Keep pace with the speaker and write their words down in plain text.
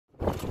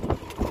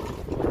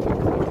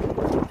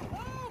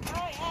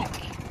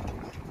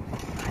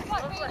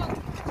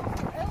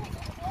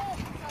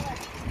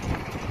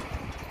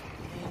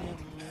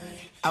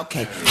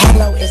Okay,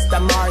 hello, it's the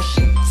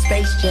Martian,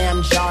 Space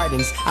Jam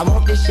Jardins. I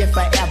want this shit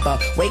forever.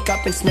 Wake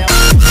up and smell.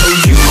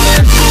 You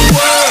let the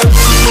world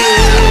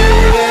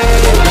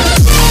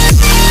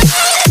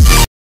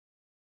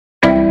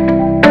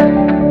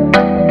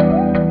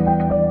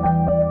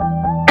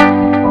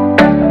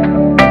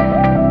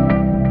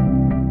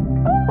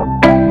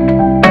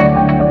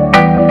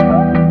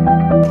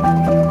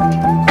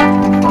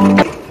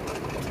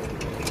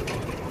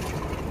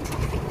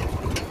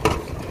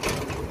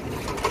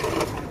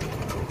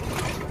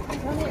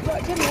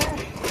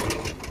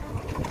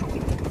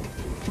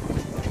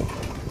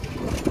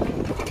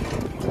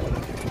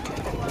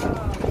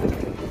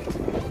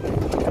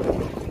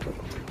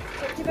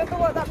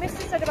What that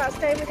mister said about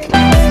staying with him.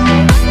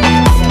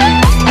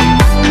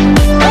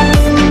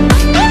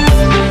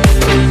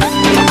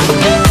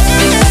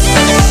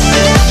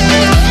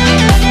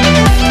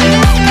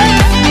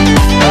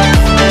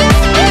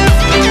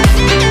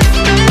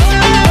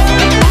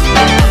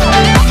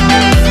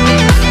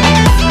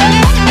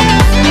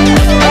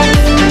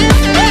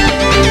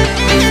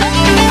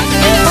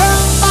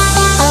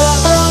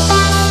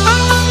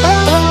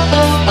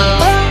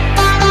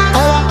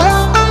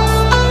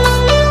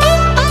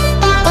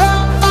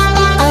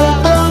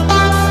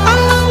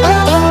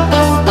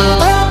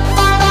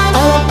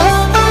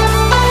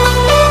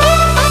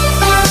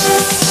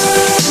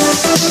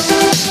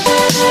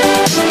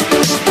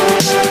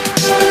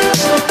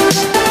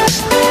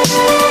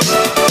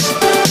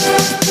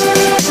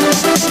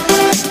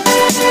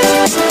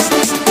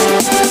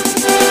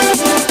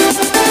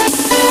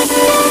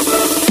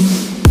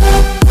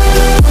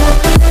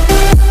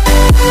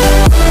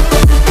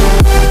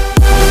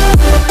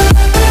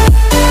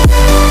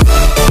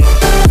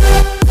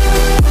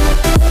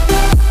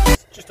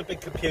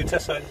 Computer,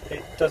 so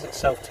it does its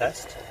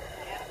self-test.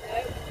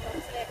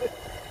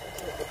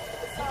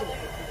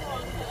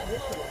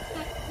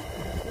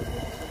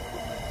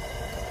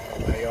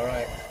 Are you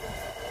alright?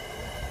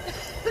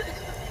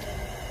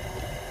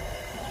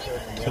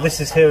 So this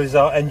is here is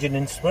our engine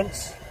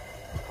instruments.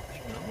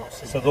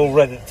 So they're all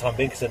red at the time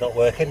being because they're not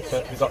working.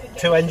 But we've got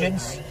two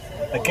engines,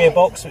 a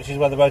gearbox, which is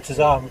where the rotors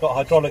are, and we've got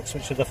hydraulics,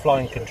 which are the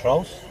flying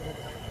controls.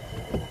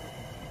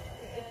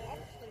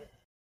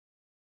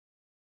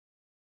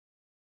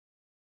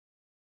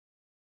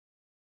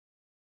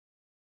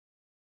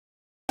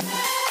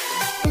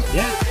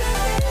 Yeah,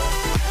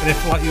 and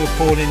if like you were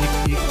born in,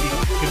 we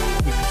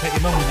could take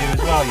your mum with you as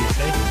well, you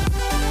see.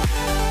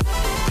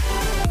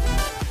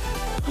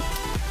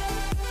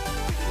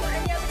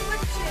 Any other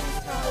questions,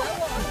 Carla?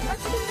 What other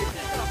questions have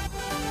you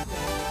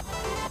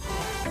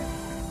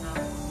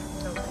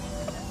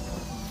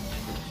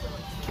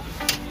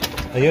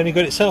got? Are you only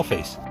good at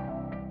selfies?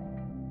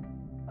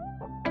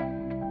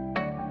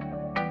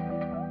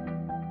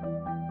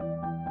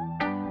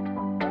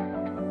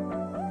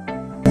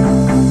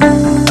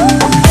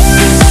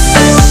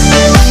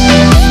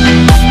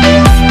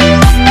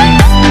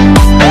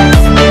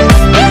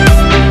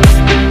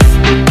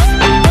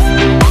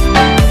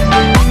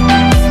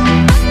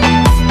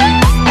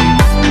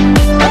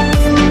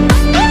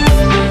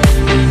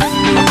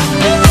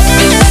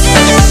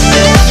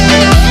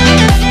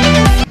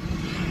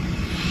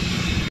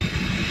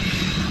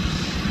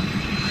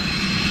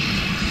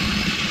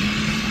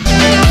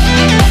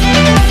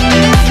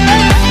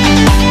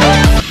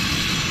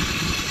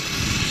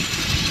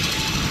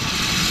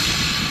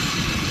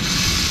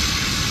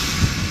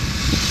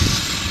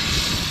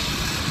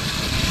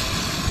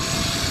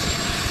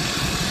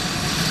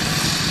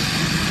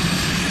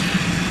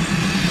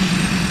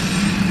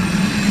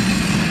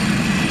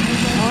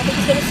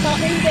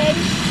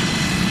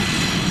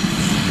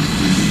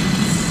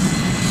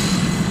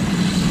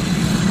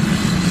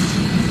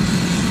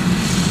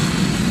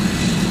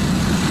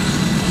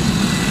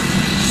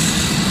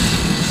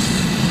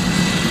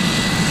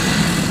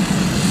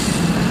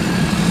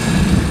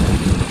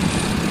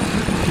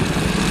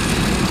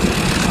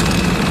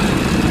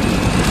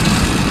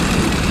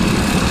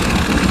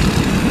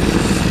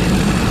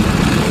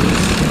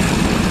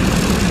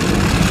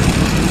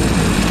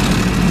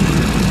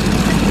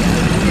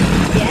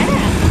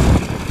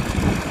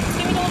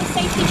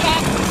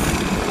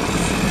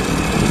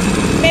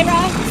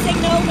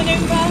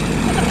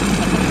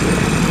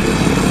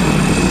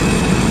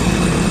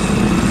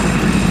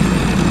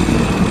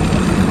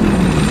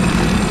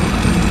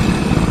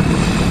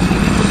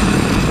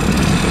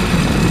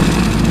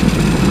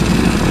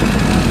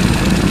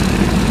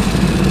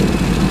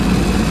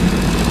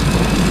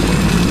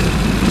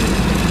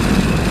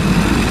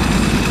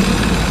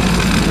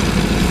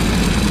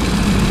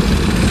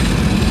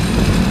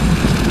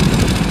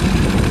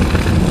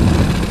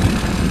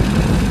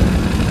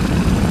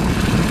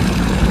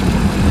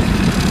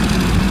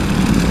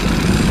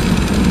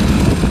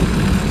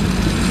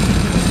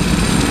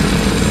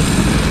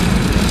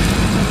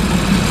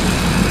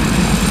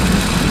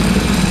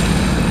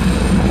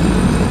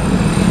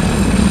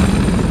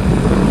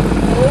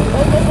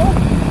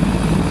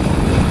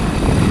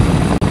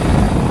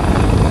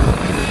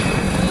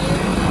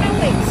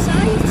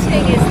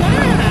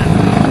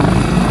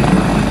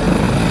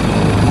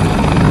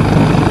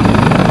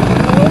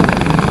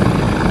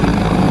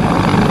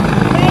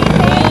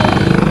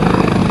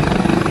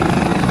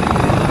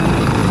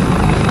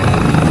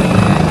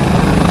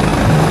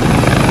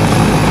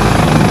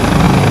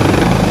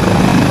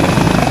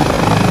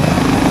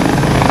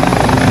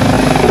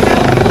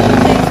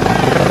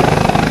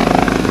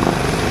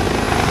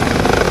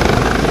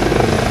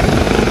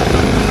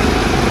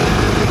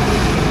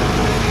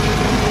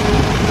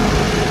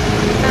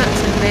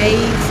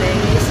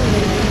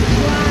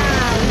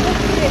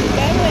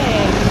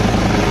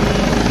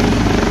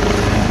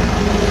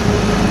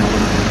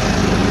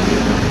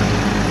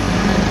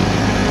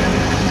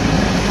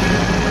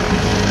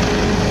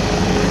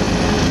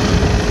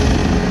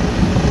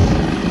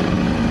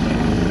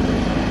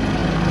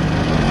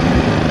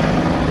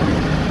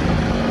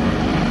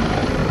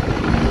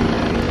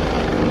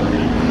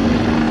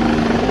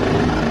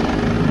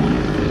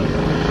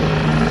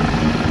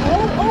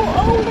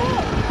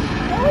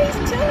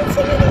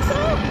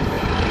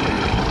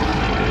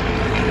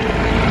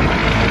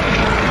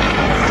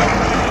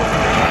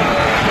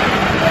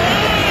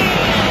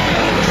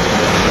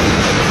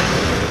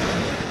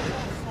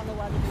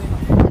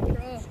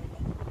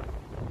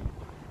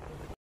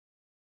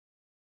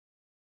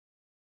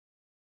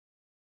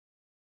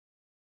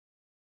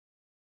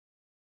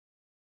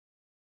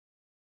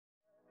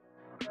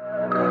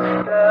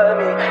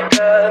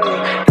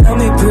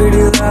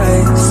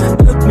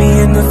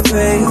 your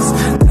face.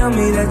 Tell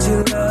me that you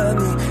love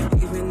me.